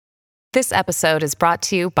This episode is brought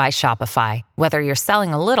to you by Shopify. Whether you're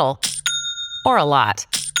selling a little or a lot,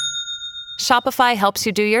 Shopify helps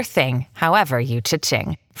you do your thing, however you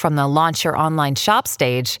cha-ching. From the launch your online shop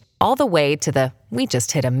stage, all the way to the we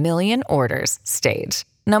just hit 1 million orders stage.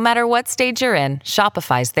 No matter what stage you're in,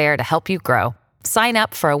 Shopify's there to help you grow. Sign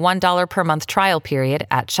up for a $1 per month trial period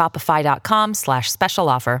at shopify.com/special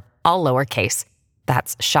offer, all lowercase.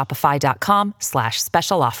 That's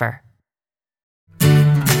shopify.com/special offer.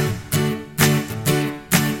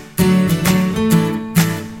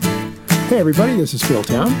 Hey everybody, this is Phil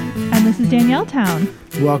Town. And this is Danielle Town.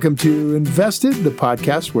 Welcome to Invested, the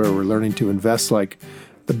podcast where we're learning to invest like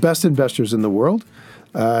the best investors in the world,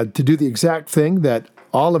 to do the exact thing that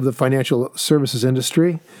all of the financial services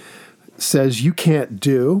industry says you can't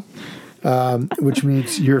do, which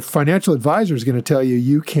means your financial advisor is going to tell you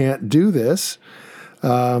you can't do this,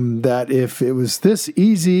 that if it was this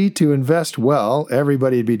easy to invest well,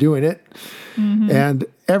 everybody would be doing it, and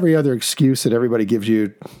every other excuse that everybody gives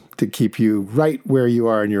you to keep you right where you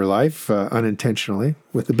are in your life, unintentionally,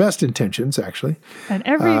 with the best intentions, actually. And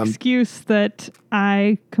every excuse that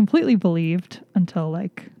I completely believed until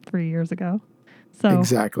like 3 years ago. So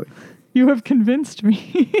Exactly. You have convinced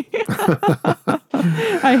me.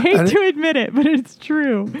 I hate to admit it, but it's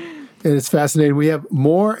true. And it's fascinating. We have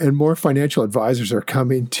more and more financial advisors are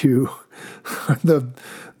coming to the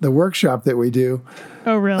workshop that we do.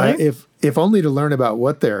 Oh, really? If only to learn about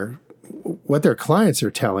what their clients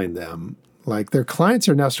are telling them. Like their clients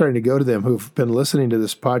are now starting to go to them who've been listening to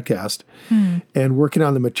this podcast and working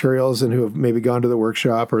on the materials and who have maybe gone to the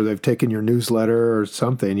workshop or they've taken your newsletter or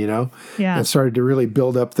something, and started to really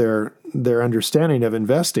build up their understanding of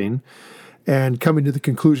investing and coming to the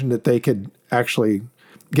conclusion that they could actually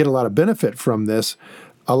get a lot of benefit from this.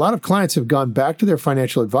 A lot of clients have gone back to their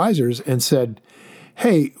financial advisors and said,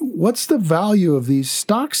 hey, what's the value of these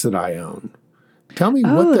stocks that I own? Tell me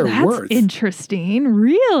what they're worth. That's interesting.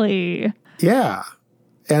 Really? Yeah.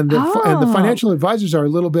 And the financial advisors are a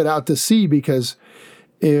little bit out to sea because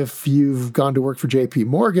if you've gone to work for JP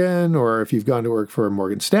Morgan or if you've gone to work for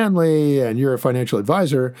Morgan Stanley and you're a financial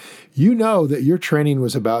advisor, you know that your training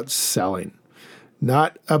was about selling,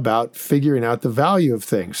 not about figuring out the value of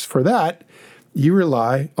things. For that, you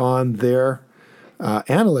rely on their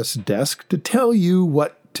analyst desk to tell you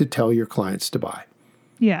what to tell your clients to buy.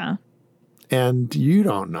 Yeah. And you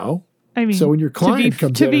don't know. I mean, so when your client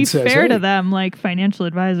comes in and says, to be fair hey, to them, like financial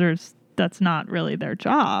advisors, that's not really their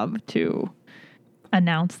job to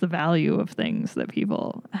announce the value of things that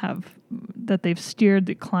people have, that they've steered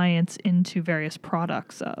the clients into various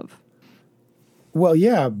products of. Well,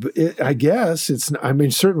 yeah, but I guess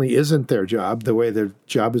certainly isn't their job the way their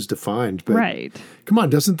job is defined. But right. Come on,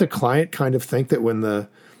 doesn't the client kind of think that when the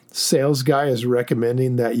sales guy is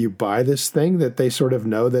recommending that you buy this thing, that they sort of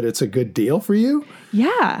know that it's a good deal for you?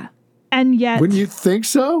 Yeah. And yet... Wouldn't you think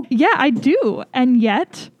so? Yeah, I do. And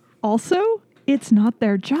yet, also, it's not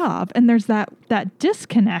their job. And there's that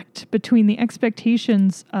disconnect between the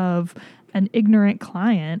expectations of an ignorant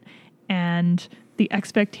client and the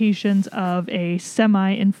expectations of a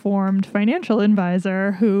semi-informed financial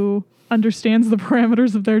advisor who understands the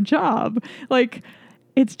parameters of their job. Like,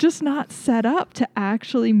 it's just not set up to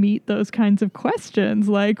actually meet those kinds of questions.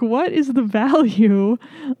 Like, what is the value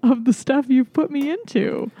of the stuff you've put me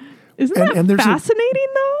into? Isn't that fascinating,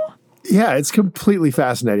 though? Yeah, it's completely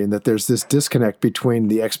fascinating that there's this disconnect between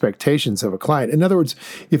the expectations of a client. In other words,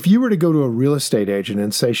 if you were to go to a real estate agent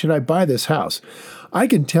and say, should I buy this house? I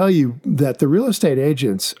can tell you that the real estate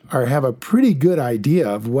agents have a pretty good idea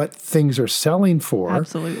of what things are selling for.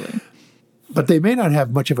 Absolutely. But they may not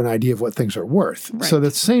have much of an idea of what things are worth. Right. So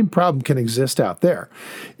the same problem can exist out there.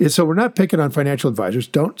 So we're not picking on financial advisors.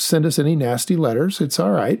 Don't send us any nasty letters. It's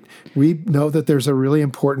all right. We know that there's a really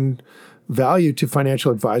important value to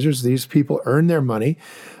financial advisors. These people earn their money.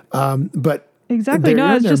 But exactly. No,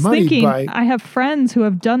 I was just thinking, I have friends who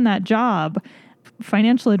have done that job,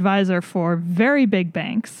 financial advisor for very big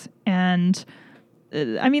banks. And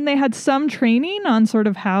I mean, they had some training on sort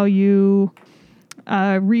of how you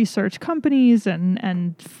research companies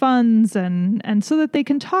and funds and so that they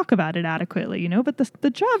can talk about it adequately, but the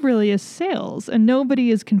job really is sales, and nobody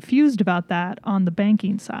is confused about that on the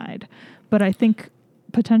banking side. But I think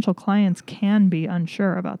potential clients can be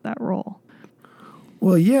unsure about that role.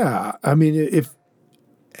 Well, yeah. I mean,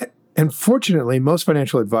 and fortunately, most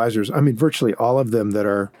financial advisors, virtually all of them that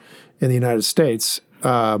are in the United States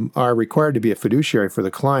are required to be a fiduciary for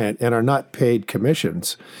the client and are not paid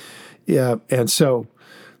commissions. Yeah, and so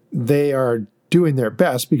they are doing their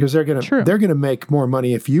best because they're going True. to make more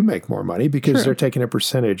money if you make more money because True. they're taking a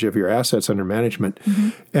percentage of your assets under management.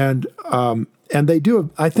 And they do.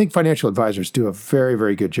 I think financial advisors do a very,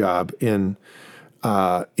 very good job in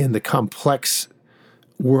the complex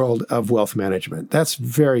world of wealth management. That's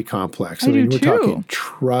very complex. I do we're too. talking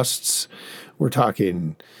trusts, we're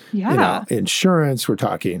talking Yeah. insurance, we're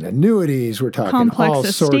talking annuities, we're talking Complex all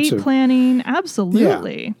sorts estate of planning.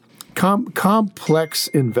 Absolutely. complex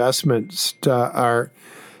investments are,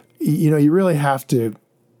 you really have to,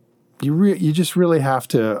 you just really have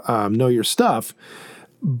to know your stuff.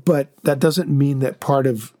 But that doesn't mean that part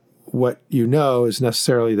of what you know is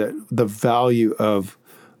necessarily the value of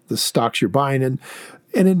the stocks you're buying.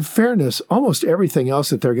 And in fairness, almost everything else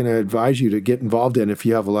that they're going to advise you to get involved in if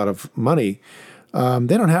you have a lot of money,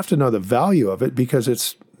 they don't have to know the value of it because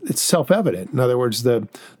it's self-evident. In other words, the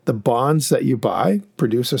bonds that you buy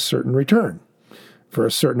produce a certain return for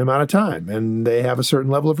a certain amount of time, and they have a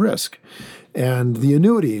certain level of risk. And the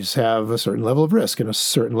annuities have a certain level of risk and a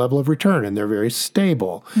certain level of return, and they're very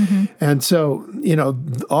stable. And so,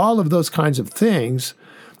 all of those kinds of things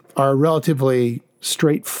are relatively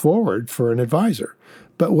straightforward for an advisor.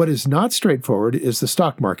 But what is not straightforward is the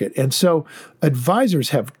stock market. And so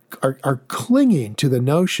advisors are clinging to the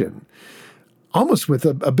notion, almost with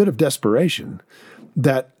a bit of desperation,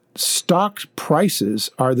 that stock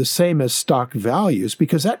prices are the same as stock values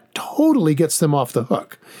because that totally gets them off the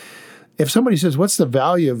hook. If somebody says, what's the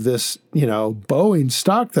value of this, Boeing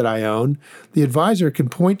stock that I own, the advisor can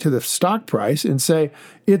point to the stock price and say,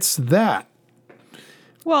 it's that.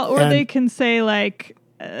 Well, or they can say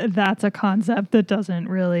that's a concept that doesn't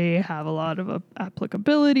really have a lot of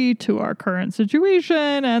applicability to our current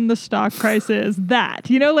situation, and the stock price is that.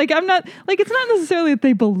 I'm not it's not necessarily that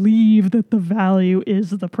they believe that the value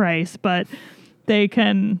is the price, but they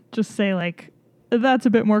can just say that's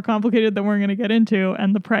a bit more complicated than we're going to get into,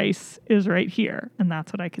 and the price is right here, and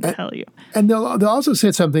that's what I can tell you. And they'll also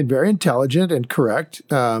say something very intelligent and correct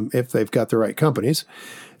if they've got the right companies.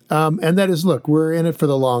 And that is, look, we're in it for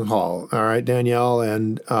the long haul. All right, Danielle,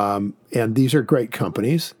 and these are great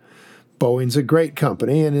companies. Boeing's a great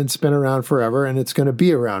company, and it's been around forever, and it's going to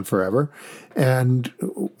be around forever. And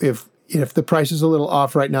if the price is a little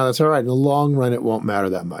off right now, that's all right. In the long run, it won't matter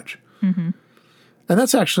that much. And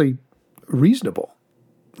that's actually reasonable,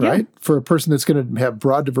 right? Yeah. For a person that's going to have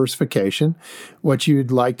broad diversification, what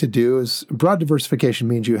you'd like to do is broad diversification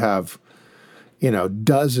means you have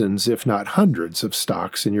dozens, if not hundreds of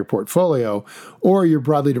stocks in your portfolio, or you're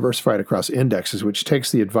broadly diversified across indexes, which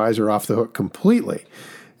takes the advisor off the hook completely.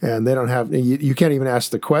 And they don't have, you can't even ask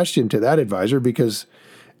the question to that advisor because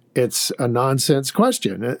it's a nonsense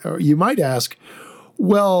question. You might ask,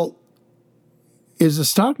 well, is the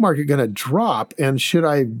stock market going to drop? And should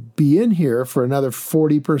I be in here for another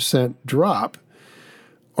 40% drop?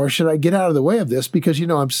 Or should I get out of the way of this because,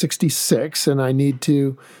 I'm 66 and I need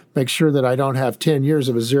to make sure that I don't have 10 years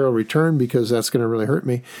of a zero return because that's going to really hurt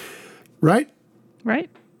me. Right? Right.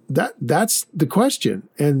 That's the question.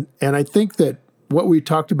 And I think that what we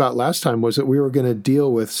talked about last time was that we were going to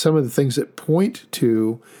deal with some of the things that point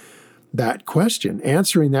to that question,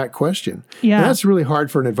 answering that question. Yeah. And that's really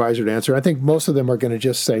hard for an advisor to answer. I think most of them are going to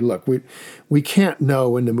just say, look, we can't know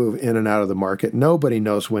when to move in and out of the market. Nobody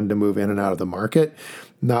knows when to move in and out of the market.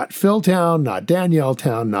 Not Phil Town, not Danielle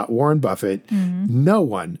Town, not Warren Buffett. No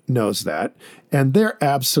one knows that. And they're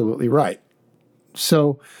absolutely right.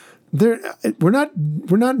 So we're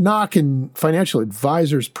not knocking financial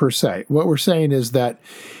advisors per se. What we're saying is that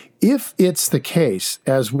if it's the case,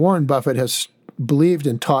 as Warren Buffett has believed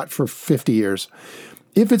and taught for 50 years,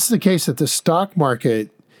 if it's the case that the stock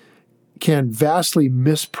market can vastly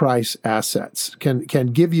misprice assets, can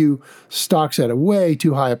give you stocks at a way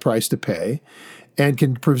too high a price to pay, and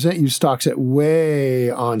can present you stocks at way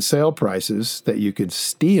on sale prices that you could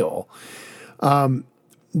steal,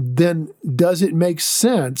 then does it make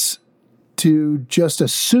sense to just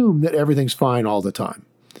assume that everything's fine all the time?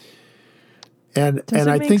 And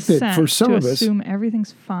I think that for some of us, assume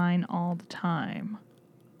everything's fine all the time.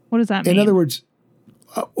 What does that mean? In other words,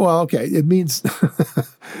 okay, it means,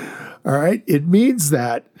 all right, it means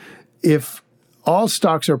that if all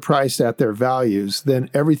stocks are priced at their values, then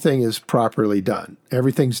everything is properly done.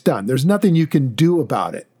 Everything's done. There's nothing you can do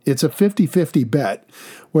about it. It's a 50-50 bet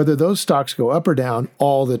whether those stocks go up or down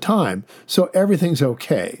all the time. So everything's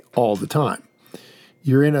okay all the time.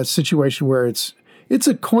 You're in a situation where it's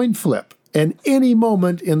a coin flip. And any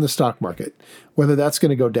moment in the stock market, whether that's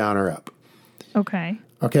going to go down or up. Okay.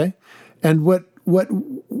 And the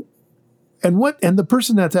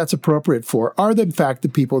person that's appropriate for are, in fact, the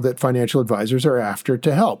people that financial advisors are after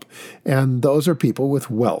to help. And those are people with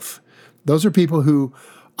wealth. Those are people who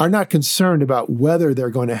are not concerned about whether they're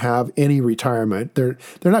going to have any retirement. They're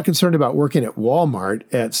not concerned about working at Walmart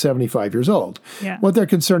at 75 years old. Yeah. What they're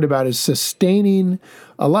concerned about is sustaining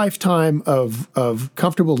a lifetime of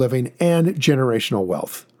comfortable living and generational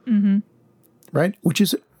wealth. Mm-hmm. Right? Which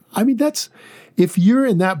is, I mean, that's, if you're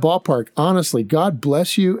in that ballpark, honestly, God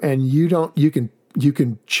bless you, and you can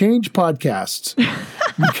change podcasts.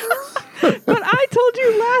 But I told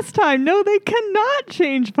you last time, no, they cannot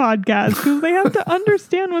change podcasts because they have to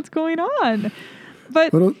understand what's going on.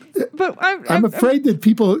 But I'm afraid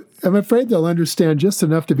they'll understand just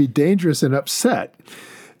enough to be dangerous and upset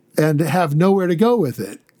and have nowhere to go with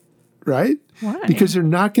it. Right? Why? Because they're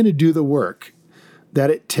not going to do the work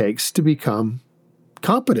that it takes to become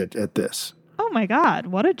competent at this. Oh my God,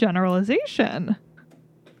 what a generalization.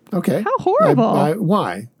 Okay. How horrible.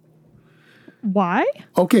 Why? Why?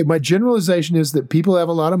 Okay, my generalization is that people have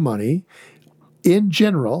a lot of money in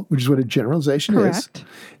general, which is what a generalization Correct. is,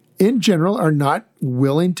 in general are not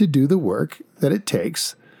willing to do the work that it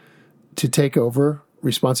takes to take over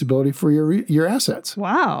responsibility for your assets.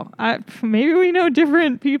 Wow. Maybe we know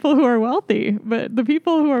different people who are wealthy, but the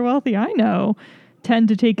people who are wealthy I know tend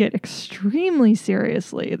to take it extremely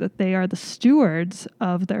seriously that they are the stewards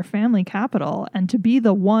of their family capital, and to be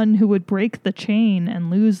the one who would break the chain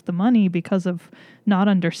and lose the money because of not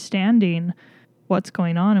understanding what's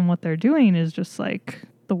going on and what they're doing is just like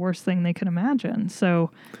the worst thing they can imagine.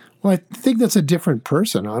 So, well, I think that's a different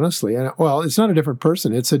person, honestly. And well, it's not a different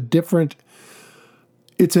person. It's a different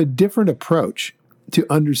approach to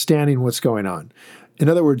understanding what's going on. In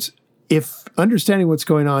other words, if understanding what's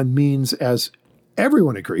going on means, as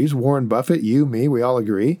everyone agrees, Warren Buffett, you, me, we all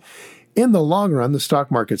agree, in the long run, the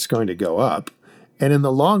stock market's going to go up. And in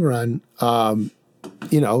the long run,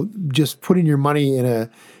 just putting your money in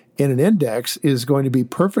an index is going to be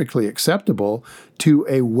perfectly acceptable to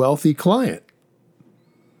a wealthy client.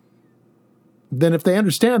 Then if they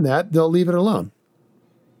understand that, they'll leave it alone.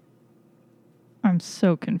 I'm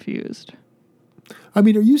so confused. I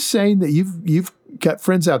mean, are you saying that you've got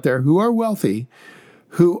friends out there who are wealthy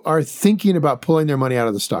who are thinking about pulling their money out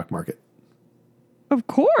of the stock market? Of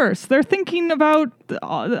course. They're thinking about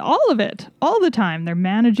all of it all the time. They're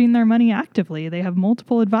managing their money actively. They have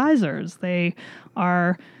multiple advisors. They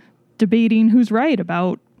are debating who's right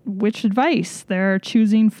about which advice. They're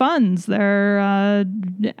choosing funds. They're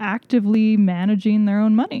actively managing their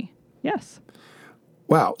own money. Yes.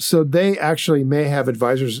 Wow. So they actually may have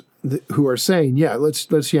advisors who are saying, yeah,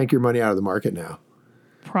 let's yank your money out of the market now.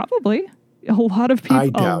 Probably. A lot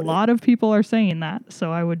of people are saying that,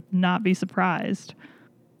 so I would not be surprised.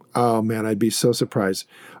 Oh man, I'd be so surprised.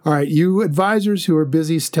 All right, you advisors who are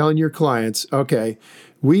busy telling your clients, okay,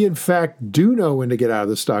 we in fact do know when to get out of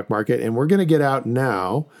the stock market, and we're going to get out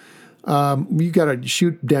now. You got to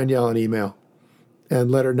shoot Danielle an email and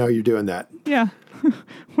let her know you're doing that. Yeah.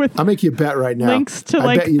 I'll make you a bet right now. Links to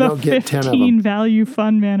I bet you the don't get 10 of 15 them. value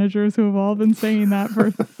fund managers who have all been saying that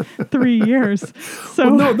for 3 years.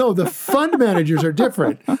 So Well, no, the fund managers are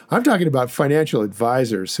different. I'm talking about financial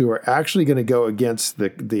advisors who are actually going to go against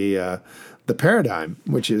the paradigm,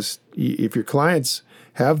 which is if your clients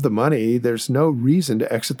have the money, there's no reason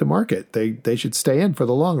to exit the market. They should stay in for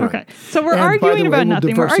the long run. Okay. So we're And arguing about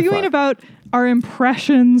nothing. We're diversify. arguing about our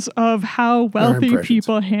impressions of how wealthy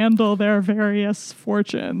people handle their various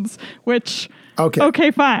fortunes, which,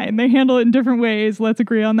 okay, fine. They handle it in different ways. Let's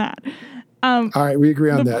agree on that. All right, we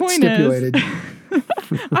agree on that. Stipulated.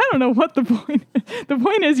 I don't know what the point is. The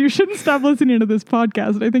point is you shouldn't stop listening to this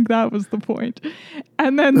podcast. I think that was the point.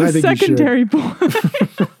 And then the secondary point.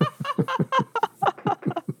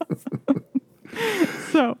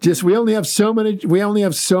 So we only have so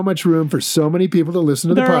much room for so many people to listen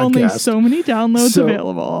to the podcast. There are only so many downloads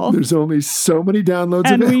available. There's only so many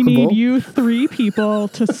downloads available. And we need you 3 people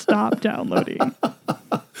to stop downloading.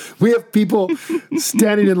 We have people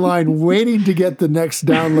standing in line waiting to get the next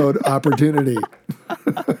download opportunity.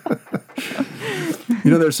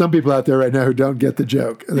 There's some people out there right now who don't get the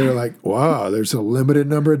joke. They're like, wow, there's a limited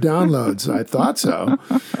number of downloads. I thought so.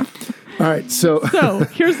 All right, so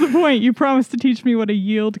here's the point. You promised to teach me what a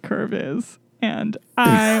yield curve is, and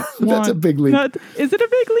I that's a big leap. Is it a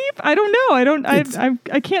big leap? I don't know.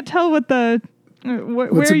 I can't tell what the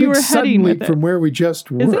where you were heading with it. From where we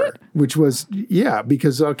just were, Is it? Which was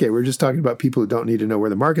because we're just talking about people who don't need to know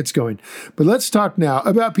where the market's going, but let's talk now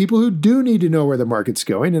about people who do need to know where the market's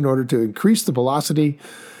going in order to increase the velocity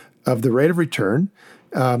of the rate of return.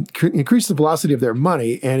 Increase the velocity of their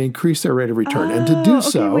money and increase their rate of return. And to do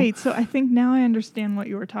so... Wait, so I think now I understand what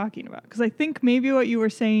you were talking about. Because I think maybe what you were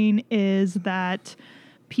saying is that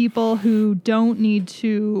people who don't need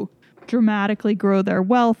to dramatically grow their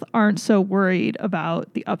wealth aren't so worried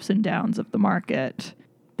about the ups and downs of the market.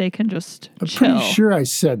 They can just I'm chill. pretty sure I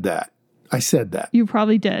said that. You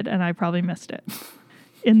probably did, and I probably missed it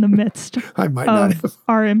in the midst I might not of have.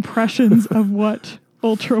 our impressions of what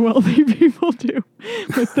ultra wealthy people do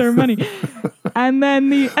with their money. And then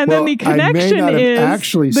the connection not have is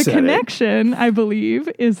actually the said it. connection, I believe,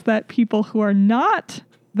 is that people who are not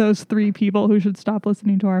those three people who should stop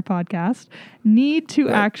listening to our podcast need to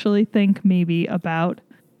actually think maybe about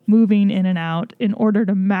moving in and out in order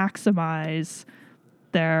to maximize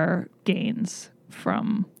their gains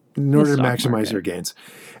from In order to stock maximize market. their gains.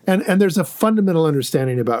 And there's a fundamental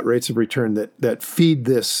understanding about rates of return that feed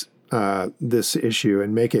this issue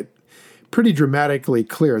and make it pretty dramatically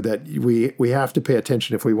clear that we have to pay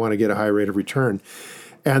attention if we want to get a high rate of return.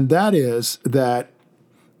 And that is that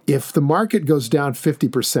if the market goes down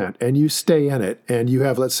 50% and you stay in it and you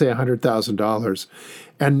have, let's say, $100,000,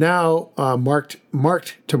 and now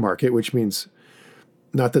marked to market, which means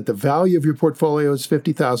not that the value of your portfolio is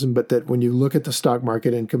 $50,000, but that when you look at the stock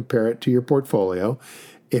market and compare it to your portfolio,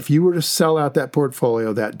 if you were to sell out that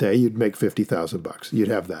portfolio that day, you'd make $50,000. You'd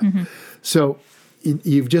have that. Mm-hmm. So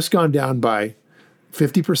you've just gone down by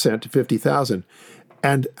 50% to 50,000.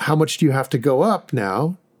 And how much do you have to go up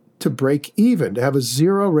now to break even, to have a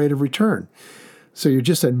zero rate of return? So you're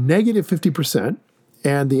just a negative 50%.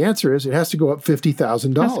 And the answer is it has to go up $50,000.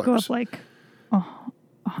 It has to go up like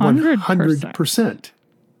 100%. 100%.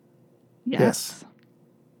 Yes.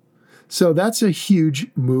 So that's a huge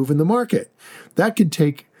move in the market. That could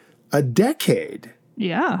take a decade,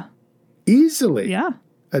 Yeah. easily Yeah.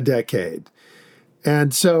 a decade.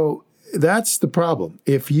 And so that's the problem.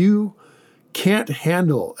 If you can't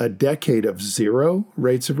handle a decade of zero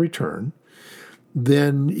rates of return,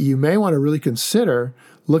 then you may want to really consider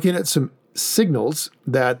looking at some signals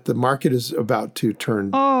that the market is about to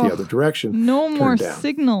turn the other direction. No turn more down.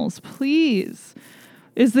 signals, please.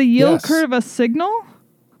 Is the yield Yes. curve a signal?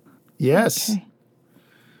 Yes. Okay.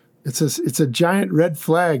 It's a giant red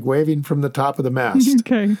flag waving from the top of the mast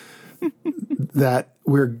Okay. that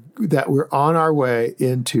we're on our way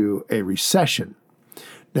into a recession.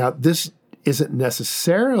 Now, this isn't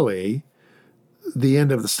necessarily the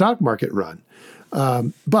end of the stock market run,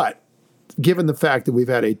 but given the fact that we've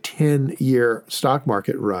had a 10-year stock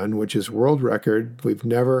market run, which is world record, we've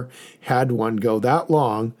never had one go that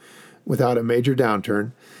long without a major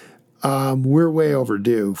downturn. We're way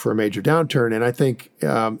overdue for a major downturn. And I think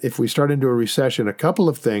if we start into a recession, a couple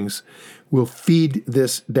of things will feed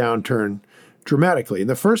this downturn dramatically. And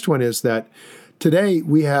the first one is that today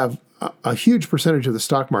we have a huge percentage of the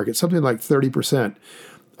stock market, something like 30%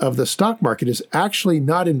 of the stock market is actually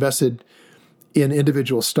not invested in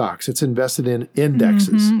individual stocks. It's invested in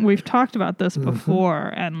indexes. We've talked about this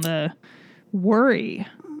before, and the worry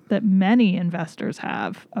that many investors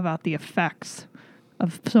have about the effects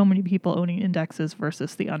of so many people owning indexes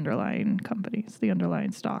versus the underlying companies, the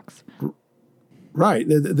underlying stocks. Right.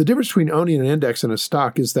 The difference between owning an index and a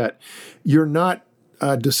stock is that you're not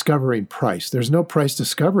discovering price. There's no price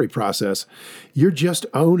discovery process. You're just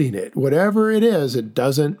owning it. Whatever it is, it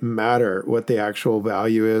doesn't matter what the actual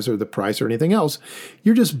value is or the price or anything else.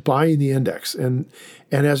 You're just buying the index. And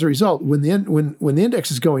as a result, when the index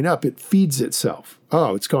is going up, it feeds itself.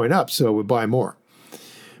 Oh, it's going up, so we buy more.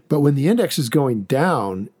 But when the index is going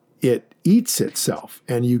down, it eats itself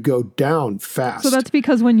and you go down fast. So that's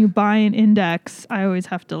because when you buy an index, I always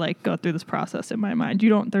have to go through this process in my mind.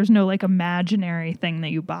 There's no imaginary thing that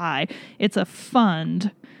you buy. It's a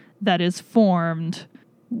fund that is formed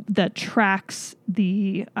that tracks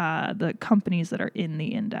the companies that are in the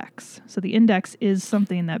index. So the index is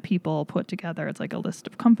something that people put together. It's like a list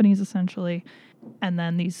of companies essentially. And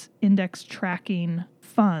then these index tracking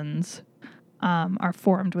funds are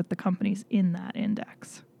formed with the companies in that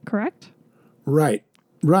index. Correct? Right.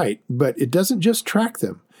 But it doesn't just track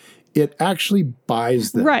them. It actually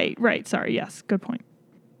buys them. Right. Sorry. Yes. Good point.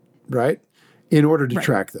 Right? In order to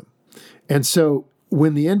track them. And so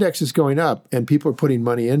when the index is going up and people are putting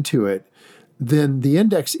money into it, then the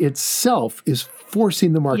index itself is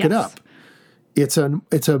forcing the market Yes. up. It's a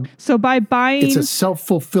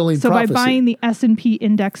self-fulfilling prophecy. by buying the S&P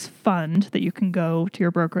index fund that you can go to your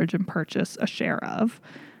brokerage and purchase a share of,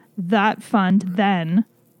 that fund then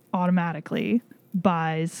automatically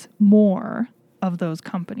buys more of those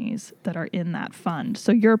companies that are in that fund.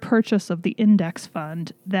 So your purchase of the index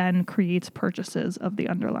fund then creates purchases of the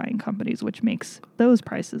underlying companies, which makes those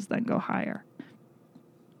prices then go higher.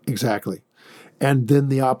 Exactly. And then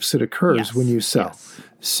the opposite occurs Yes, when you sell. yes.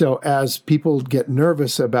 So as people get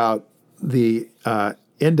nervous about the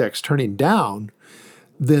index turning down,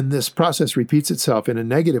 then this process repeats itself in a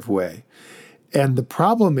negative way. And the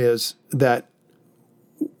problem is that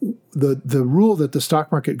the rule that the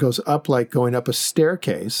stock market goes up like going up a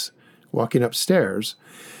staircase, walking upstairs,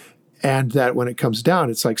 and that when it comes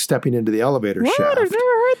down, it's like stepping into the elevator shaft. I've never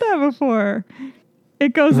heard that before.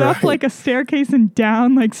 It goes up like a staircase and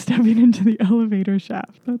down like stepping into the elevator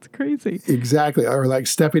shaft. That's crazy. Exactly. Or like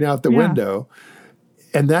stepping out the window.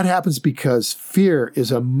 And that happens because fear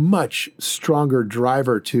is a much stronger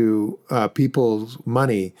driver to people's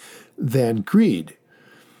money than greed.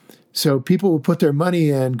 So people will put their money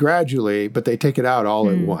in gradually, but they take it out all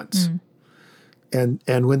at once.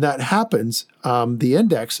 And when that happens, the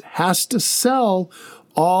index has to sell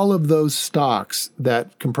all of those stocks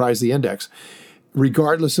that comprise the index,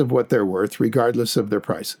 regardless of what they're worth, regardless of their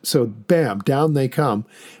price. So bam, down they come,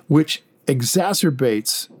 which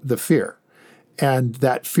exacerbates the fear. And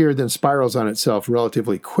that fear then spirals on itself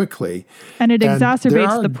relatively quickly. And it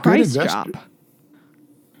exacerbates the price drop.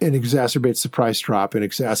 It exacerbates the price drop and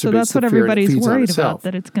exacerbates so that's what everybody's worried about,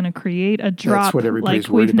 that it's going to create a drop that's what everybody's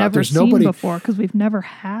like worried we've about. never There's seen nobody before, because we've never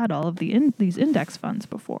had all of these index funds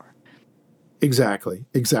before. Exactly.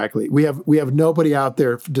 We have nobody out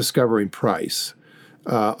there discovering price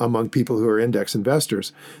among people who are index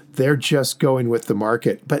investors. They're just going with the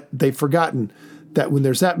market, but they've forgotten that when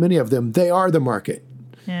there's that many of them, they are the market.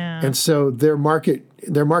 Yeah. And so their market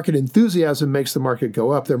enthusiasm makes the market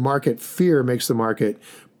go up. Their market fear makes the market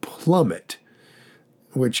plummet,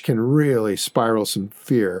 which can really spiral some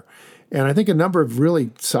fear. And I think a number of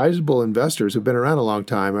really sizable investors who've been around a long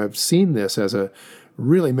time, I've seen this as a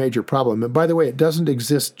really major problem. And by the way, it doesn't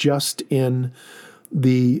exist just in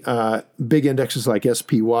the big indexes like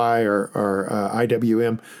SPY or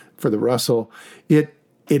IWM for the Russell.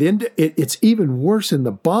 It's even worse in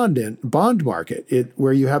the bond market,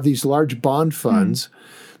 where you have these large bond funds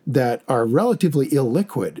that are relatively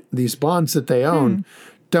illiquid. These bonds that they own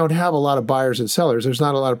don't have a lot of buyers and sellers. There's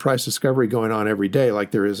not a lot of price discovery going on every day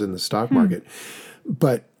like there is in the stock market.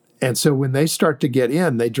 And so when they start to get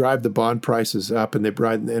in, they drive the bond prices up and they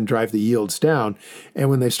drive the yields down. And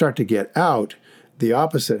when they start to get out, the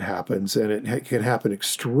opposite happens, and it can happen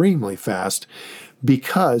extremely fast,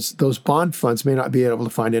 because those bond funds may not be able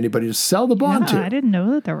to find anybody to sell the bond to. I didn't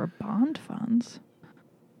know that there were bond funds.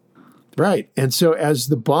 Right. And so as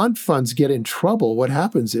the bond funds get in trouble, what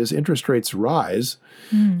happens is interest rates rise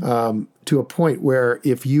to a point where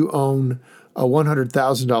if you own a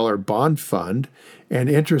 $100,000 bond fund and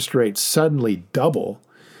interest rates suddenly double,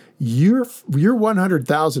 your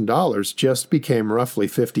 $100,000 just became roughly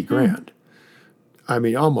 50 grand. I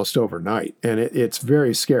mean, almost overnight. And it's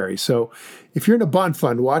very scary. So if you're in a bond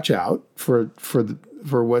fund, watch out for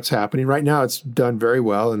what's happening. Right now, it's done very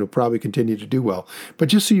well and will probably continue to do well. But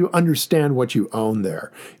just so you understand what you own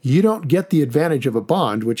there, you don't get the advantage of a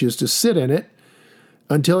bond, which is to sit in it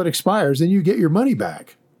until it expires and you get your money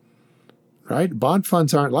back. Right? Bond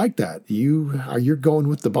funds aren't like that. You're going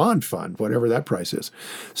with the bond fund, whatever that price is.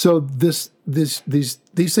 So these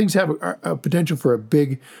things have a potential for a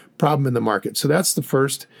big problem in the market. So that's the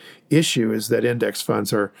first issue, is that index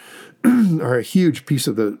funds are a huge piece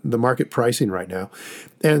of the market pricing right now,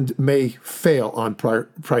 and may fail on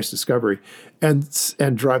price discovery and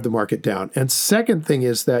drive the market down. And second thing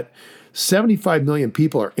is that 75 million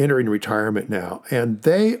people are entering retirement now, and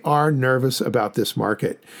they are nervous about this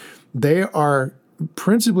market. They are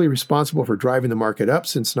principally responsible for driving the market up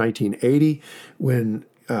since 1980, when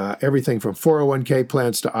everything from 401k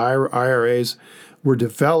plans to IRAs were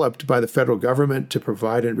developed by the federal government to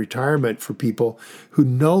provide a retirement for people who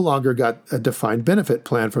no longer got a defined benefit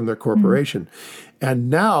plan from their corporation. And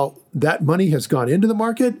now that money has gone into the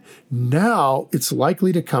market. Now it's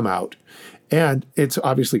likely to come out. And it's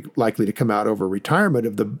obviously likely to come out over retirement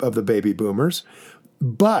of the baby boomers.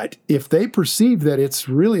 But if they perceive that it's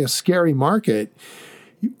really a scary market,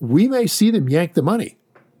 we may see them yank the money,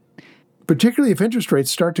 particularly if interest rates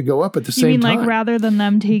start to go up at the same time. You mean like rather than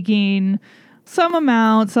them taking some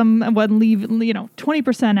amount,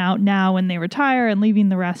 20% out now when they retire and leaving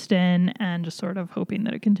the rest in and just sort of hoping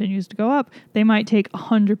that it continues to go up, they might take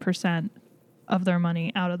 100% of their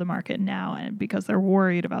money out of the market now, and because they're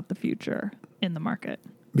worried about the future in the market.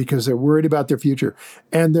 Because they're worried about their future.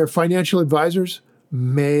 And their financial advisors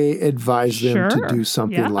may advise them to do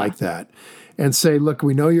something like that and say, look,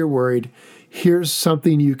 we know you're worried. Here's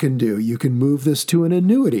something you can do. You can move this to an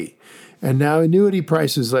annuity. And now annuity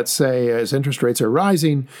prices, let's say, as interest rates are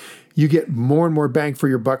rising, you get more and more bang for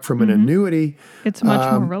your buck from an annuity. It's much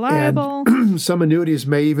more reliable. And some annuities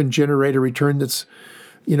may even generate a return that's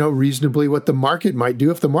reasonably what the market might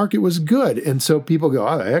do if the market was good. And so people go,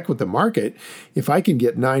 oh, the heck with the market. If I can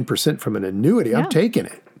get 9% from an annuity, I'm taking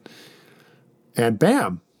it. And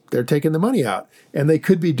bam, they're taking the money out. And they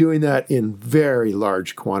could be doing that in very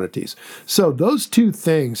large quantities. So those two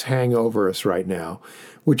things hang over us right now,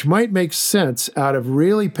 which might make sense out of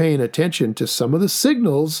really paying attention to some of the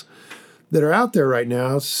signals that are out there right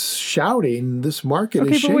now shouting this market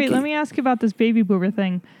is shaky. Okay, but wait, let me ask you about this baby boomer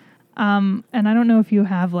thing. And I don't know if you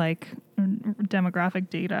have like demographic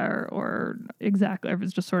data or exactly, or if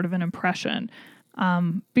it's just sort of an impression.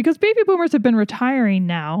 Because baby boomers have been retiring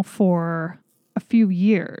now for a few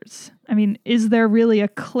years. I mean, is there really a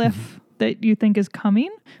cliff that you think is coming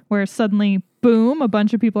where suddenly, boom, a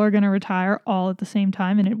bunch of people are going to retire all at the same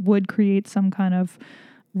time and it would create some kind of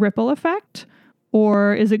ripple effect?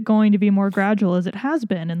 Or is it going to be more gradual as it has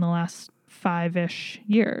been in the last 5-ish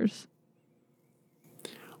years?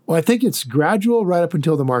 Well, I think it's gradual right up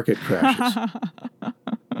until the market crashes.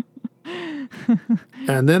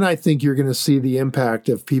 And then I think you're going to see the impact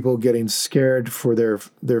of people getting scared for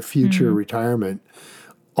their future retirement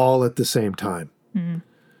all at the same time.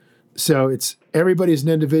 So it's everybody's an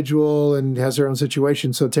individual and has their own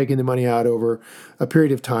situation. So taking the money out over a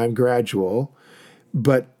period of time, gradual,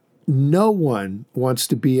 but no one wants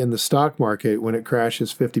to be in the stock market when it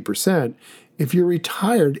crashes 50%. If you're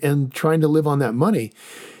retired and trying to live on that money,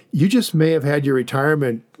 you just may have had your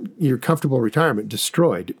comfortable retirement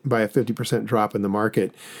destroyed by a 50% drop in the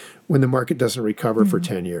market when the market doesn't recover for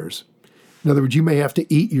 10 years. In other words, you may have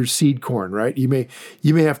to eat your seed corn, right? You may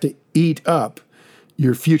have to eat up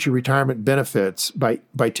your future retirement benefits by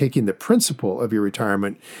taking the principal of your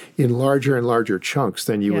retirement in larger and larger chunks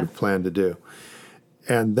than you would have planned to do.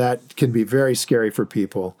 And that can be very scary for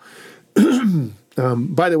people.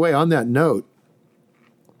 By the way, on that note,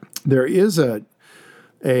 there is an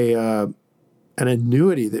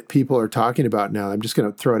annuity that people are talking about now. I'm just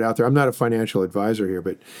going to throw it out there. I'm not a financial advisor here,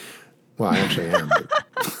 but, well, I actually am.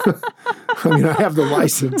 But, I mean, I have the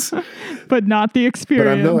license. But not the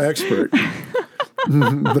experience. But I'm no expert.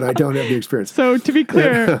 But I don't have the experience. So to be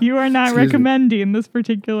clear, you are not recommending this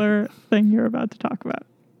particular thing you're about to talk about.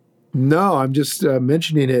 No, I'm just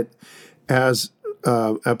mentioning it as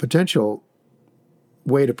a potential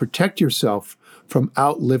way to protect yourself from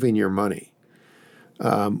outliving your money,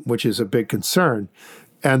 which is a big concern.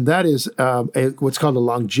 And that is what's called a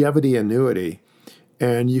longevity annuity.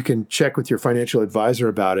 And you can check with your financial advisor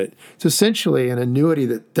about it. It's essentially an annuity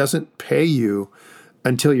that doesn't pay you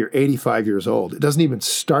until you're 85 years old. It doesn't even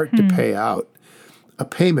start to pay out a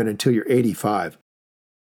payment until you're 85.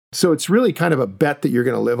 So it's really kind of a bet that you're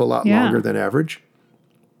going to live a lot longer than average.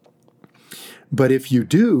 But if you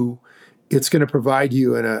do, it's going to provide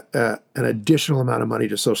you an additional amount of money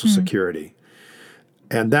to Social Security.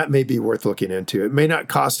 And that may be worth looking into. It may not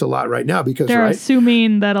cost a lot right now because they're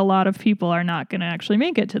assuming that a lot of people are not going to actually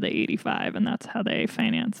make it to the 85, and that's how they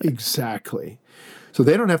finance it. Exactly. So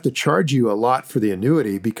they don't have to charge you a lot for the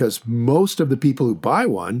annuity because most of the people who buy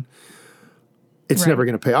one, it's never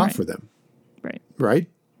going to pay off for them. Right?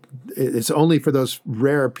 It's only for those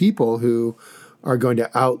rare people who are going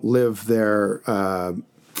to outlive their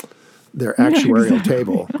actuarial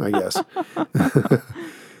table, I guess.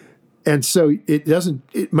 And so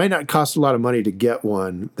it might not cost a lot of money to get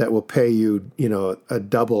one that will pay you, a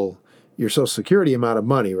double your Social Security amount of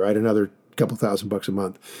money, right? Another couple $1,000 a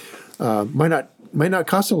month. Might not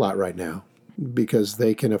cost a lot right now because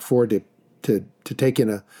they can afford to take in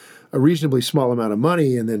a reasonably small amount of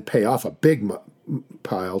money and then pay off a big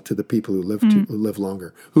pile to the people who live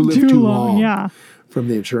longer, who live too long. From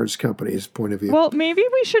the insurance company's point of view. Well, maybe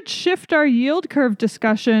we should shift our yield curve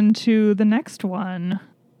discussion to the next one.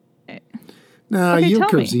 No, yield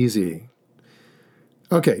curve's easy.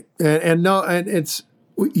 Okay, and it's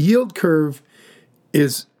yield curve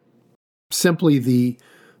is simply the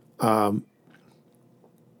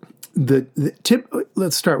tip.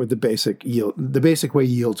 Let's start with the basic yield, the basic way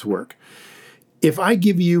yields work. If I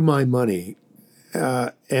give you my money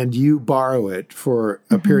and you borrow it for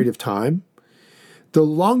a period of time, the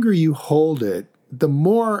longer you hold it, the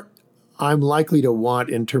more I'm likely to want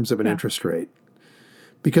in terms of an interest rate.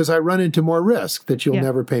 Because I run into more risk that you'll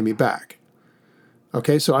never pay me back.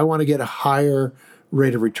 Okay, so I want to get a higher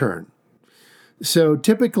rate of return. So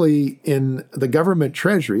typically in the government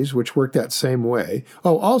treasuries, which work that same way,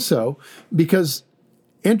 also because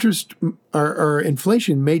interest or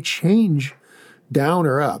inflation may change down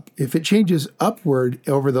or up. If it changes upward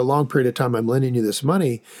over the long period of time I'm lending you this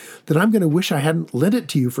money, then I'm going to wish I hadn't lent it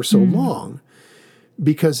to you for so long.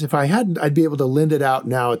 Because if I hadn't, I'd be able to lend it out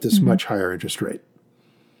now at this much higher interest rate.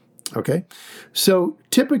 Okay, so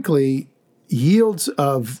typically yields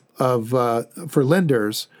for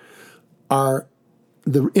lenders are,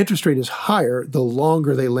 the interest rate is higher the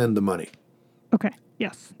longer they lend the money. Okay.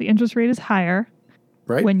 Yes. The interest rate is higher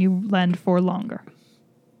Right? when you lend for longer.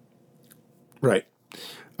 Right.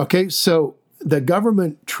 Okay, so the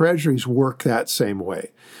government treasuries work that same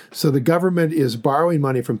way. So the government is borrowing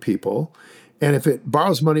money from people, and if it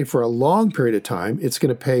borrows money for a long period of time, it's going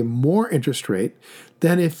to pay more interest rate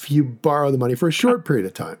than if you borrow the money for a short period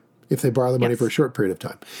of time, if they borrow the money for a short period of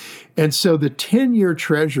time. And so the 10-year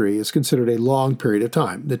treasury is considered a long period of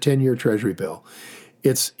time, the 10-year treasury bill.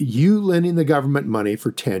 It's you lending the government money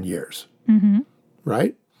for 10 years,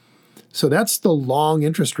 right? So that's the long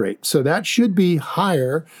interest rate. So that should be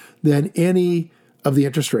higher than any of the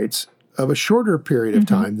interest rates of a shorter period of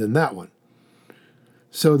time than that one.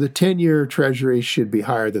 So the 10-year treasury should be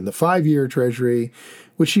higher than the 5-year treasury,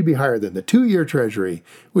 which should be higher than the 2-year treasury,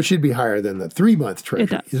 which should be higher than the 3-month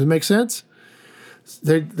treasury. Does it make sense?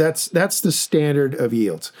 That's the standard of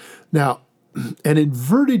yields. Now, an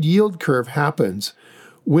inverted yield curve happens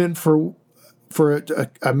when for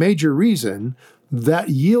a major reason, that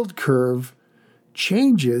yield curve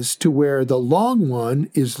changes to where the long one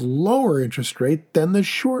is lower interest rate than the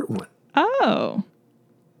short one. Oh.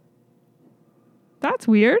 That's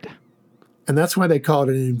weird. And that's why they call it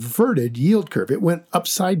an inverted yield curve. It went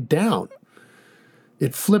upside down.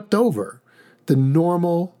 It flipped over. The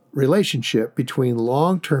normal relationship between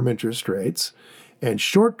long-term interest rates and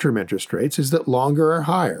short-term interest rates is that longer are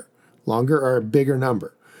higher. Longer are a bigger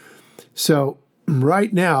number. So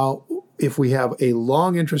right now, if we have a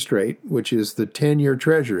long interest rate, which is the 10-year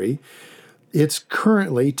treasury, it's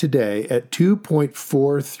currently today at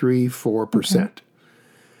 2.434%. Okay.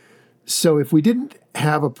 So if we didn't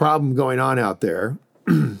have a problem going on out there,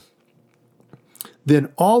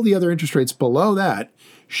 then all the other interest rates below that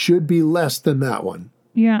should be less than that one.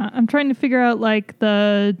 Yeah, I'm trying to figure out like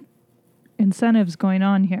the incentives going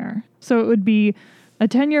on here. So it would be a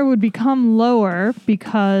 10-year would become lower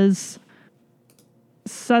because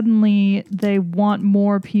suddenly they want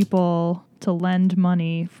more people to lend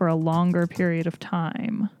money for a longer period of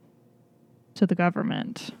time to the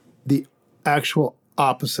government. The actual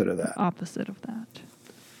opposite of that. Opposite of that.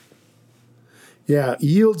 Yeah,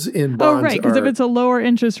 yields in bonds. Oh, right, because if it's a lower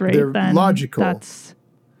interest rate, then logical. That's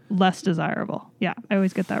less desirable. Yeah, I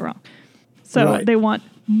always get that wrong. So They want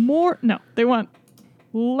they want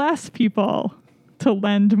less people to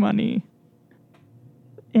lend money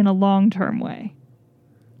in a long-term way.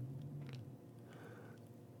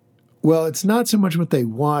 Well, it's not so much what they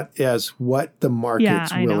want as what the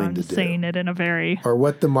market's willing to do. I'm just saying it in a very or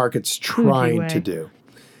what the market's trying to do.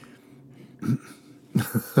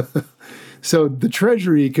 So the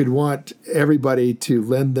Treasury could want everybody to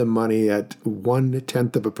lend them money at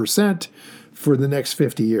 0.1% for the next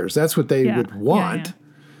 50 years. That's what they would want,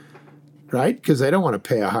 right? Because they don't want to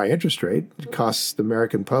pay a high interest rate. It costs the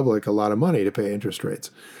American public a lot of money to pay interest rates.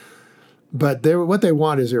 But what they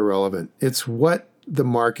want is irrelevant. It's what the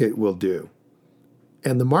market will do.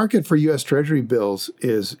 And the market for U.S. Treasury bills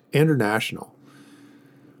is international.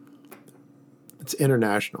 It's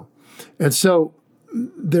international. And so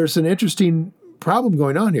there's an interesting problem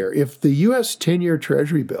going on here. If the U.S. 10-year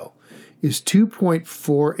Treasury bill is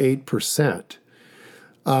 2.48%,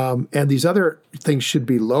 and these other things should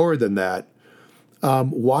be lower than that,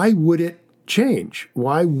 why would it change?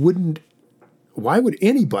 Why would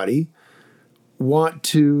anybody want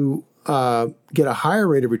to get a higher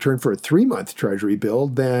rate of return for a 3-month Treasury bill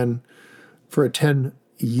than for a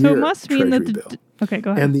 10-year So it must mean Treasury that bill? Okay,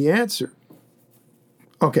 go ahead. And the answer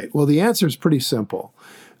is pretty simple.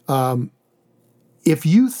 If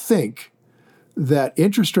you think that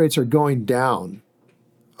interest rates are going down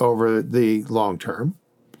over the long term,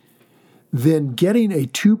 then getting a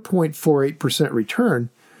 2.48% return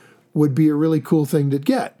would be a really cool thing to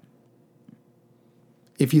get.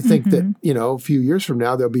 If you think that, a few years from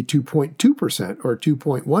now, there'll be 2.2% or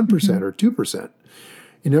 2.1% or 2%.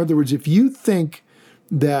 In other words, if you think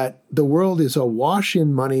that the world is awash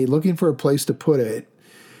in money looking for a place to put it,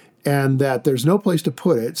 and that there's no place to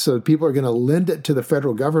put it, so people are going to lend it to the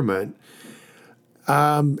federal government,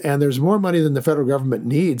 and there's more money than the federal government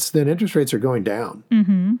needs, then interest rates are going down.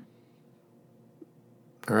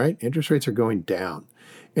 All right? Interest rates are going down.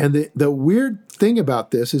 And the weird thing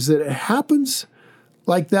about this is that it happens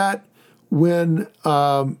like that when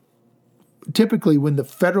typically when the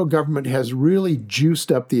federal government has really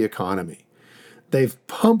juiced up the economy. They've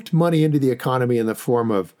pumped money into the economy in the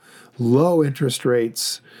form of low interest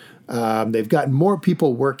rates. They've gotten more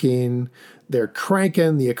people working. They're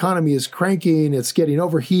cranking. The economy is cranking. It's getting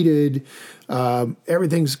overheated.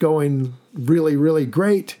 Everything's going really, really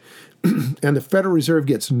great. and the Federal Reserve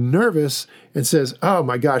gets nervous and says, "Oh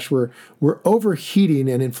my gosh, we're overheating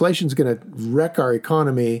and inflation's going to wreck our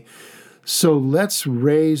economy. So let's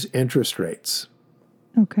raise interest rates."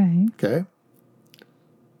 Okay. Okay.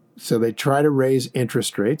 So they try to raise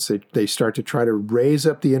interest rates. They start to try to raise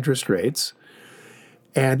up the interest rates.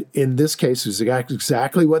 And in this case, it's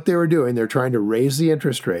exactly what they were doing. They're trying to raise the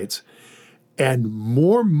interest rates, and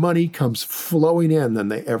more money comes flowing in than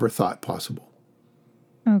they ever thought possible.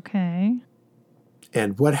 Okay.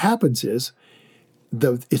 And what happens is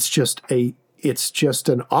it's just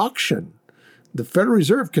an auction. The Federal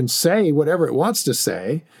Reserve can say whatever it wants to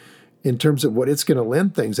say in terms of what it's going to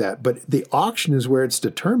lend things at, but the auction is where it's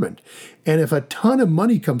determined. And if a ton of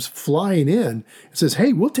money comes flying in and says,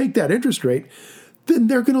 "Hey, we'll take that interest rate," then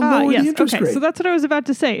they're going to lower the interest rate. So that's what I was about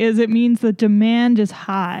to say, is it means the demand is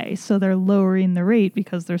high, so they're lowering the rate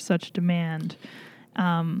because there's such demand.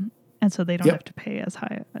 And so they don't have to pay as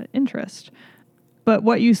high interest. But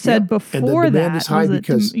what you said before and the demand that is high was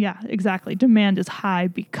because exactly. Demand is high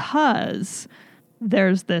because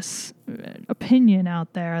there's this opinion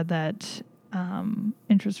out there that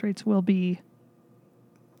interest rates will be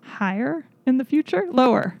higher in the future,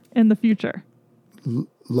 lower in the future.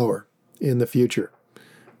 Lower in the future,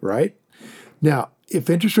 right? Now, if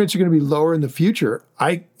interest rates are going to be lower in the future,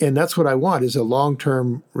 and that's what I want, is a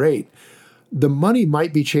long-term rate. The money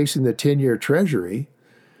might be chasing the 10-year Treasury,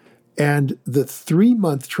 and the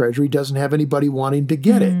 3-month Treasury doesn't have anybody wanting to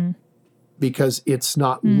get it because it's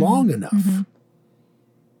not long enough. Mm-hmm.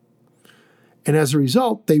 And as a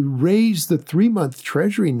result, they raise the 3-month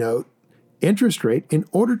Treasury note interest rate in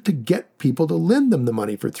order to get people to lend them the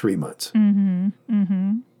money for 3 months. Mm-hmm.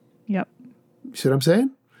 Mm-hmm. Yep. You see what I'm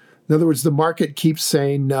saying? In other words, the market keeps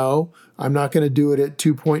saying, "No, I'm not going to do it at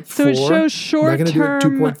 2.4. So it shows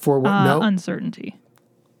short-term no. uncertainty.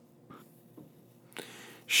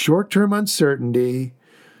 Short-term uncertainty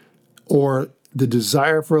or the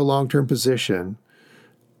desire for a long-term position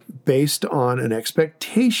based on an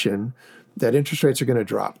expectation that interest rates are going to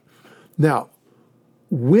drop. Now,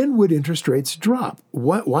 when would interest rates drop?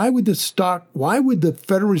 Why would the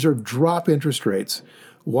Federal Reserve drop interest rates?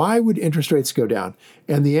 Why would interest rates go down?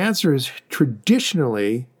 And the answer is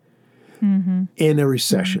traditionally in a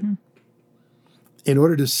recession. Mm-hmm. In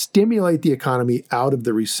order to stimulate the economy out of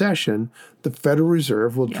the recession, the Federal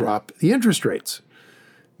Reserve will drop the interest rates,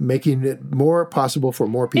 making it more possible for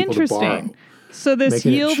more people to borrow. So this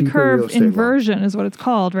yield curve inversion is what it's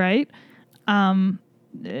called, right?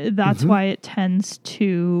 That's why it tends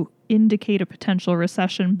to indicate a potential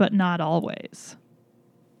recession, but not always.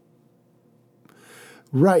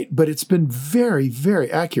 Right, but it's been very,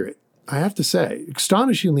 very accurate, I have to say,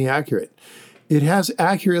 astonishingly accurate. It has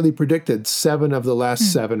accurately predicted 7 of the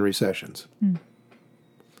last 7 recessions.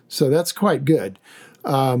 So that's quite good.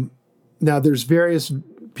 Now, there's various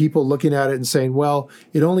people looking at it and saying, well,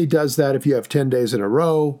 it only does that if you have 10 days in a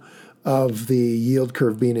row of the yield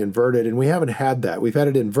curve being inverted. And we haven't had that. We've had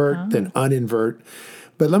it invert, then uninvert.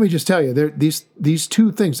 But let me just tell you, these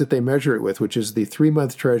two things that they measure it with, which is the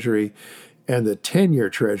 3-month Treasury and the 10-year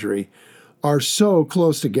Treasury, are so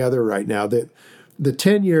close together right now that the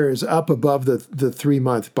 10-year is up above the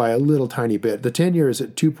 3-month by a little tiny bit. The 10-year is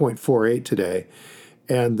at 2.48 today,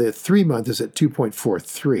 and the 3-month is at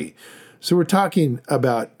 2.43. So we're talking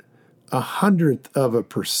about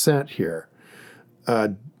 100% here,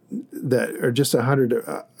 that are just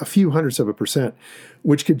a few hundredths of a percent,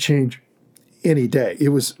 which could change any day. It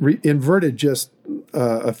was inverted just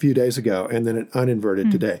a few days ago, and then it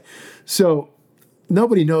uninverted today. So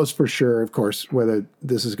nobody knows for sure, of course, whether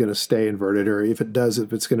this is going to stay inverted, or if it does,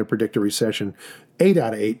 if it's going to predict a recession 8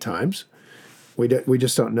 out of 8 times. We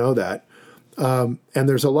just don't know that. And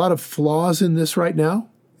there's a lot of flaws in this right now.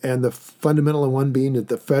 And the fundamental one being that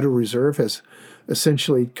the Federal Reserve has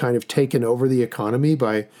essentially kind of taken over the economy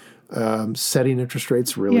by setting interest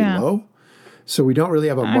rates really low. So we don't really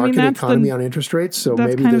have a market economy on interest rates. So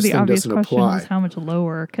maybe this thing doesn't apply. Is how much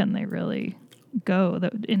lower can they really go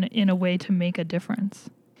in a way to make a difference?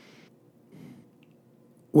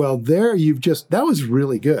 Well, that was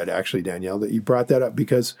really good, actually, Danielle, that you brought that up,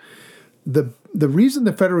 because the reason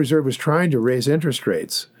the Federal Reserve was trying to raise interest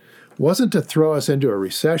rates wasn't to throw us into a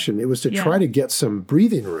recession. It was to try to get some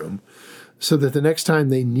breathing room so that the next time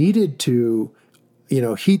they needed to,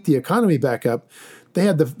 heat the economy back up, they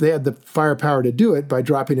had the firepower to do it by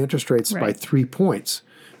dropping interest rates by 3 points,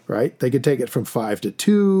 right? They could take it from 5 to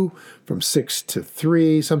 2, from 6 to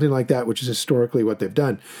 3, something like that, which is historically what they've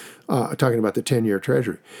done, talking about the 10-year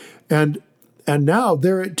Treasury. And now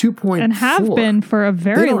they're at 2.4. And have been for a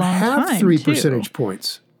very long time. They don't have 3 percentage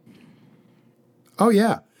points. Oh,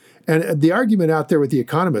 yeah. And the argument out there with the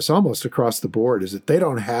economists almost across the board is that they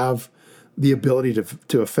don't have the ability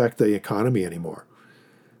to affect the economy anymore.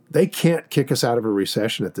 They can't kick us out of a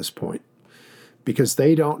recession at this point because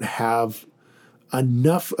they don't have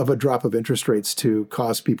enough of a drop of interest rates to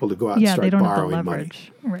cause people to go out and start borrowing money. Yeah, they don't have the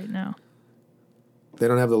leverage right now. They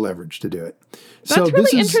don't have the leverage to do it. That's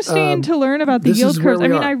really interesting to learn about the yield curves. I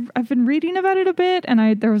mean, I've been reading about it a bit,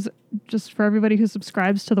 and there was, just for everybody who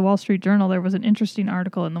subscribes to the Wall Street Journal, there was an interesting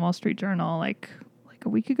article in the Wall Street Journal like a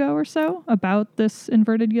week ago or so about this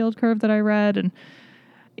inverted yield curve that I read. And,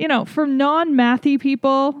 you know, for non-mathy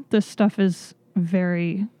people, this stuff is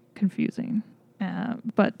very confusing.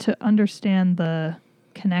 But to understand the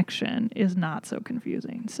connection is not so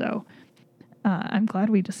confusing. So I'm glad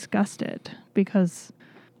we discussed it, because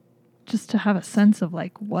just to have a sense of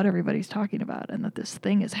like what everybody's talking about and that this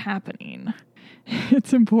thing is happening,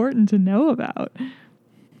 it's important to know about.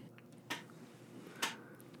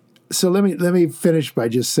 So let me finish by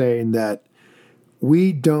just saying that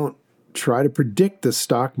we don't try to predict the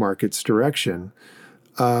stock market's direction,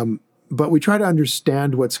 but we try to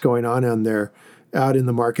understand what's going on out in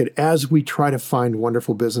the market as we try to find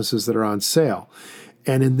wonderful businesses that are on sale.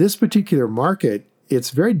 And in this particular market, it's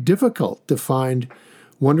very difficult to find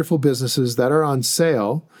wonderful businesses that are on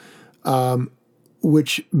sale,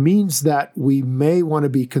 which means that we may want to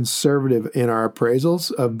be conservative in our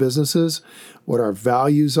appraisals of businesses, what our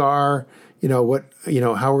values are,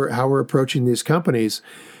 how we're approaching these companies,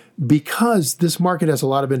 because this market has a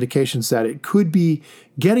lot of indications that it could be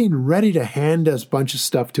getting ready to hand us a bunch of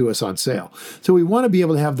stuff to us on sale. So we want to be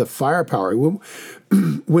able to have the firepower.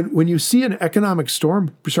 When you see an economic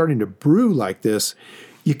storm starting to brew like this,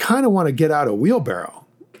 you kind of want to get out a wheelbarrow,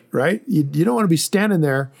 right? You don't want to be standing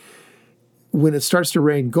there when it starts to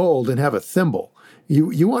rain gold and have a thimble.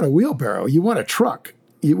 You want a wheelbarrow. You want a truck.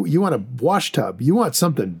 You want a wash tub. You want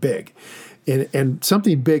something big. And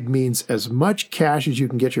something big means as much cash as you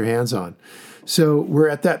can get your hands on. So we're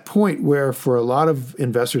at that point where for a lot of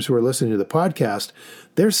investors who are listening to the podcast,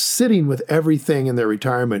 they're sitting with everything in their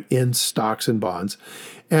retirement in stocks and bonds.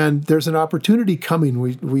 And there's an opportunity coming.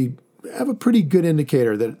 We have a pretty good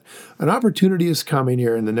indicator that an opportunity is coming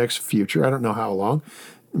here in the next future. I don't know how long,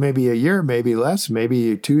 maybe a year, maybe less,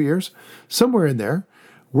 maybe 2 years, somewhere in there.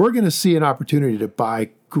 We're going to see an opportunity to buy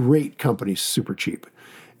great companies super cheap.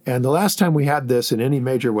 And the last time we had this in any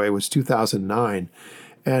major way was 2009,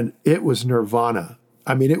 and it was nirvana.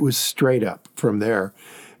 I mean, it was straight up from there.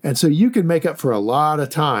 And so you can make up for a lot of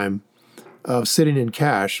time of sitting in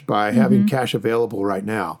cash by having cash available right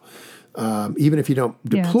now, even if you don't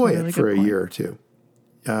deploy it for a year or two.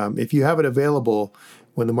 If you have it available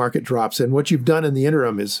when the market drops, and what you've done in the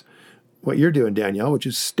interim is what you're doing, Danielle, which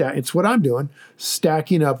is it's what I'm doing,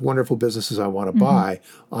 stacking up wonderful businesses I want to buy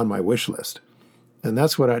on my wish list. And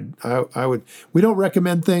that's what I would. We don't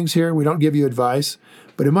recommend things here. We don't give you advice,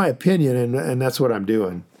 but in my opinion, and that's what I'm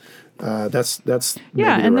doing. That's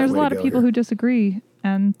and there's a lot of people who disagree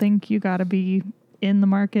and think you got to be in the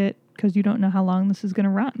market because you don't know how long this is going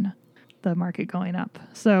to run, the market going up.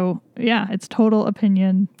 So yeah, it's total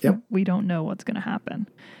opinion. Yep. We don't know what's going to happen.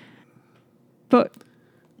 But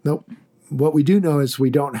nope. What we do know is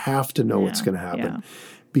we don't have to know what's going to happen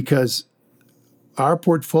because our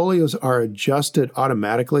portfolios are adjusted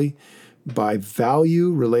automatically by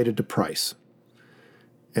value related to price.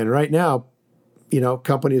 And right now,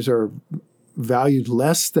 companies are valued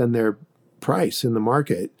less than their price in the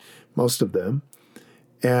market, most of them.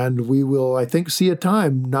 And we will, I think, see a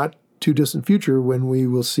time, not too distant future, when we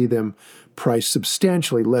will see them priced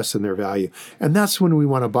substantially less than their value. And that's when we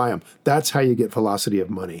want to buy them. That's how you get velocity of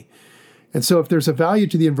money. And so if there's a value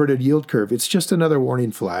to the inverted yield curve, it's just another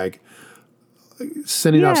warning flag,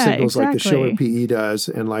 sending off signals like the Shiller PE does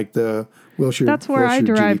and like the Wilshire. That's where I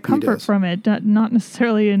derive GDP comfort does. from it, not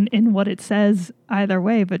necessarily in what it says either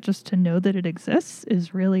way, but just to know that it exists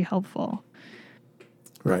is really helpful.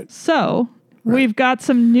 Right. So we've got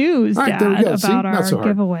some news, All right, Dad, about our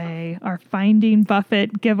giveaway, our Finding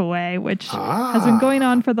Buffett giveaway, which has been going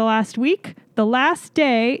on for the last week. The last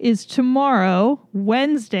day is tomorrow,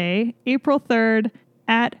 Wednesday, April 3rd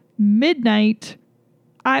at midnight.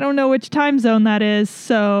 I don't know which time zone that is,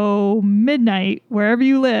 so midnight, wherever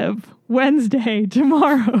you live, Wednesday,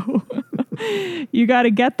 tomorrow. You got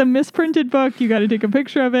to get the misprinted book. You got to take a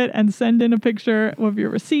picture of it and send in a picture of your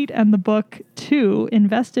receipt and the book to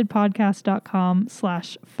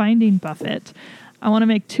investedpodcast.com/Finding Buffett. I want to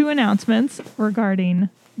make 2 announcements regarding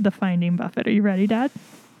the Finding Buffett. Are you ready, Dad?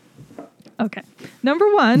 Okay.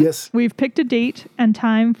 Number 1, yes. We've picked a date and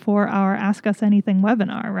time for our Ask Us Anything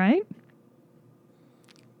webinar, right?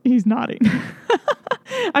 He's nodding.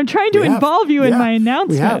 I'm trying to involve you in my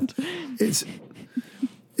announcement. It's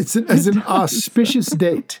an auspicious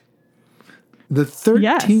date. The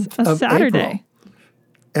 13th of Saturday. April.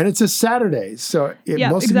 And it's a Saturday, so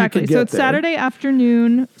most exactly. of you So can it's Saturday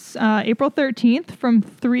afternoon, April 13th, from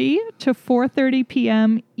 3 to 4:30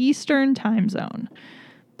 p.m. Eastern Time Zone.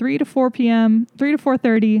 3 to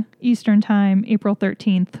 4:30 Eastern Time, April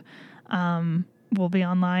 13th. We'll be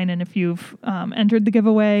online, and if you've entered the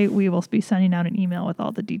giveaway, we will be sending out an email with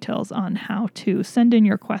all the details on how to send in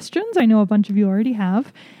your questions. I know a bunch of you already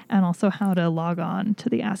have, and also how to log on to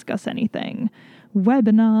the Ask Us Anything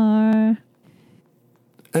webinar.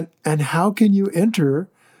 And how can you enter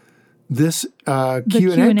this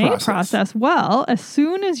Q&A process? Well, as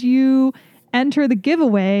soon as you enter the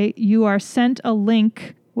giveaway, you are sent a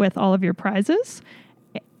link with all of your prizes.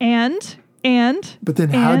 But then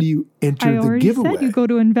how do you enter the giveaway? I already said you go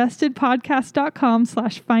to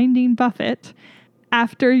investedpodcast.com/findingbuffett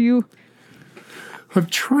after you... I'm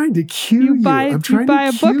trying to cue you. I'm trying to buy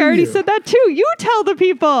a book. I already said that too. You tell the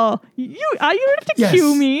people. You don't have to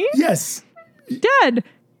cue me. Yes. Dad,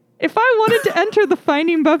 if I wanted to enter the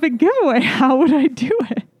Finding Buffett giveaway, how would I do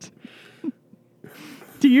it?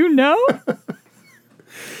 Do you know?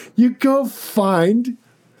 You go find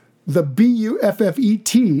the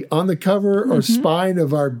BUFFET on the cover or spine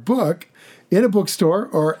of our book in a bookstore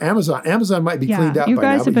or Amazon. Amazon might be cleaned out by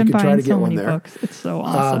now, but you can try to get one there. You guys have been buying so many books. It's so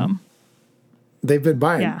awesome. They've been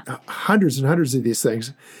buying hundreds and hundreds of these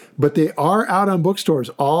things, but they are out on bookstores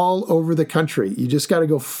all over the country. You just got to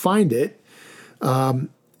go find it.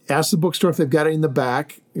 Ask the bookstore if they've got it in the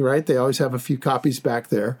back, right? They always have a few copies back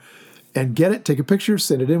there. And get it, take a picture,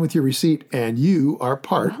 send it in with your receipt, and you are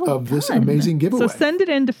part of this amazing giveaway. So send it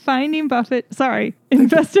in to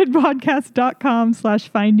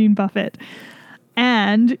investedpodcast.com/findingbuffett.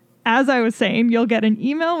 And as I was saying, you'll get an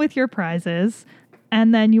email with your prizes.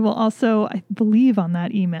 And then you will also, I believe on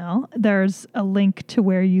that email, there's a link to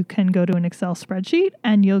where you can go to an Excel spreadsheet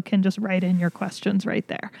and you can just write in your questions right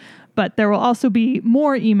there. But there will also be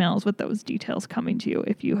more emails with those details coming to you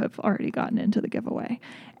if you have already gotten into the giveaway.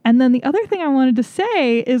 And then the other thing I wanted to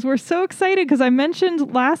say is we're so excited because I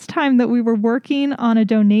mentioned last time that we were working on a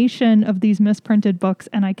donation of these misprinted books,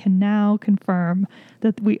 and I can now confirm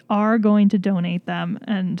that we are going to donate them.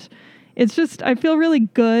 And it's just, I feel really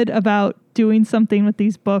good about doing something with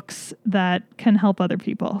these books that can help other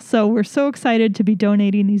people. So we're so excited to be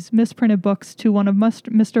donating these misprinted books to one of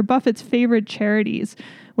Mr. Buffett's favorite charities,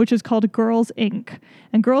 which is called Girls Inc.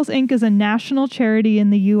 And Girls Inc. is a national charity in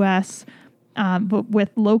the U.S., but with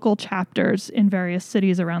local chapters in various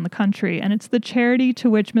cities around the country. And it's the charity to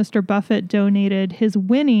which Mr. Buffett donated his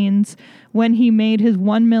winnings when he made his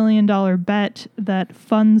 $1 million bet that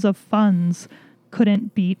funds of funds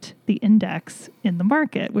couldn't beat the index in the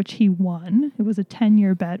market, which he won. It was a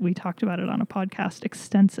 10-year bet. We talked about it on a podcast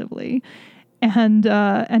extensively. And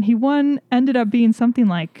he won, ended up being something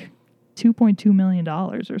like $2.2 million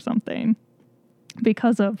or something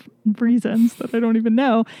because of reasons that I don't even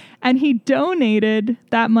know. And he donated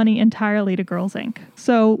that money entirely to Girls Inc.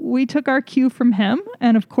 So we took our cue from him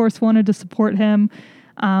and, of course, wanted to support him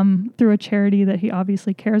through a charity that he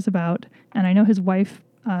obviously cares about. And I know his wife,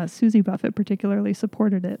 Susie Buffett, particularly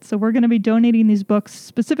supported it. So we're going to be donating these books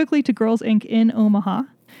specifically to Girls Inc. in Omaha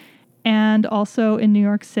and also in New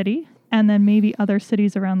York City, and then maybe other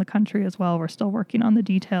cities around the country as well. We're still working on the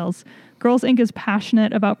details. Girls Inc. is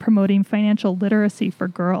passionate about promoting financial literacy for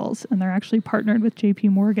girls, and they're actually partnered with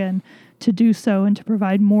JP Morgan to do so and to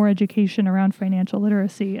provide more education around financial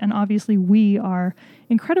literacy. And obviously we are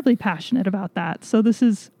incredibly passionate about that. So this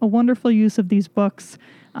is a wonderful use of these books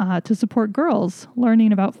to support girls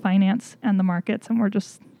learning about finance and the markets, and we're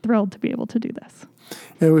just thrilled to be able to do this.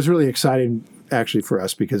 And it was really exciting, actually, for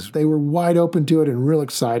us because they were wide open to it and real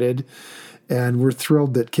excited, and we're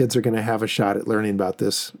thrilled that kids are going to have a shot at learning about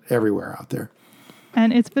this everywhere out there.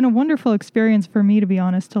 And it's been a wonderful experience for me, to be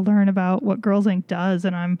honest, to learn about what Girls Inc. does,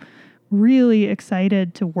 and I'm really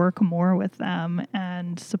excited to work more with them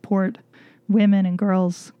and support women and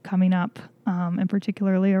girls coming up, and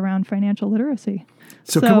particularly around financial literacy.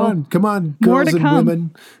 So come on, girls and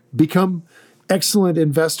women, become excellent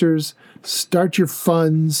investors, start your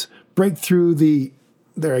funds, break through the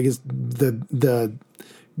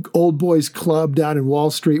old boys club down in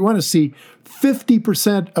Wall Street. You want to see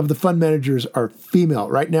 50% of the fund managers are female.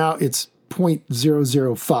 Right now it's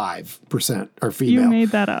 0.005% are female. You made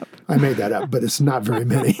that up. I made that up, but it's not very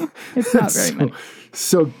many. It's not very many.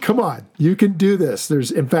 So come on, you can do this.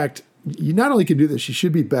 In fact, you not only can do this, you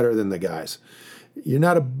should be better than the guys. You're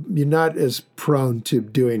not as prone to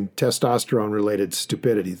doing testosterone related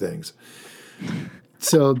stupidity things.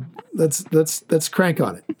 So let's crank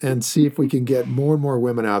on it and see if we can get more and more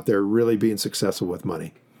women out there really being successful with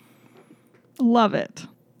money. Love it.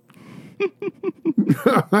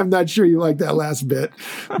 I'm not sure you like that last bit,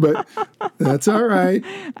 but that's all right.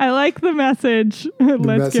 I like the message.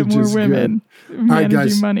 Let's get more women managing all right,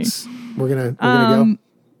 guys, money. We're gonna go.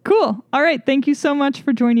 Cool. All right. Thank you so much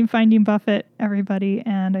for joining Finding Buffett, everybody.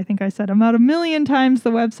 And I think I said about 1 million times the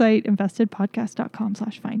website,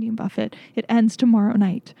 investedpodcast.com/Finding Buffett. It ends tomorrow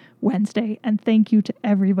night, Wednesday. And thank you to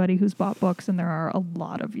everybody who's bought books. And there are a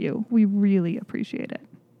lot of you. We really appreciate it.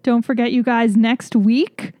 Don't forget, you guys, next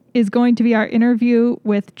week is going to be our interview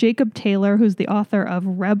with Jacob Taylor, who's the author of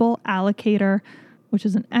Rebel Allocator, which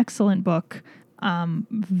is an excellent book.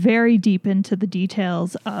 Very deep into the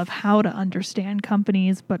details of how to understand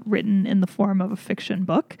companies, but written in the form of a fiction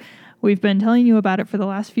book. We've been telling you about it for the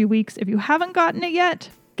last few weeks. If you haven't gotten it yet,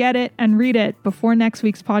 get it and read it before next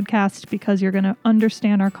week's podcast, because you're going to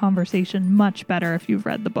understand our conversation much better if you've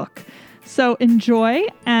read the book. So enjoy,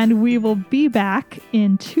 and we will be back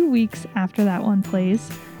in 2 weeks after that one plays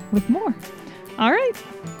with more. All right.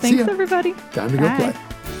 Thanks, everybody. Time to go play.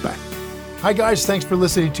 Bye. Hi, guys. Thanks for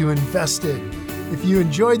listening to Invested. If you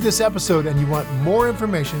enjoyed this episode and you want more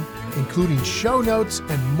information, including show notes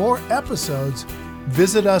and more episodes,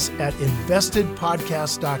 visit us at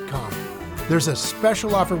investedpodcast.com. There's a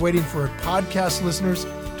special offer waiting for podcast listeners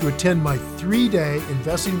to attend my 3-day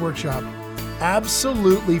investing workshop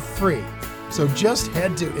absolutely free. So just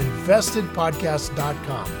head to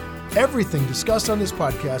investedpodcast.com. Everything discussed on this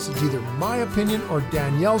podcast is either my opinion or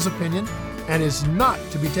Danielle's opinion and is not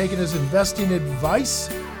to be taken as investing advice,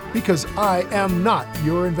 because I am not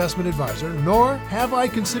your investment advisor, nor have I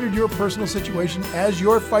considered your personal situation as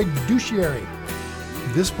your fiduciary.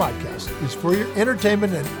 This podcast is for your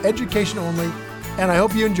entertainment and education only, and I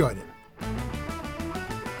hope you enjoyed it.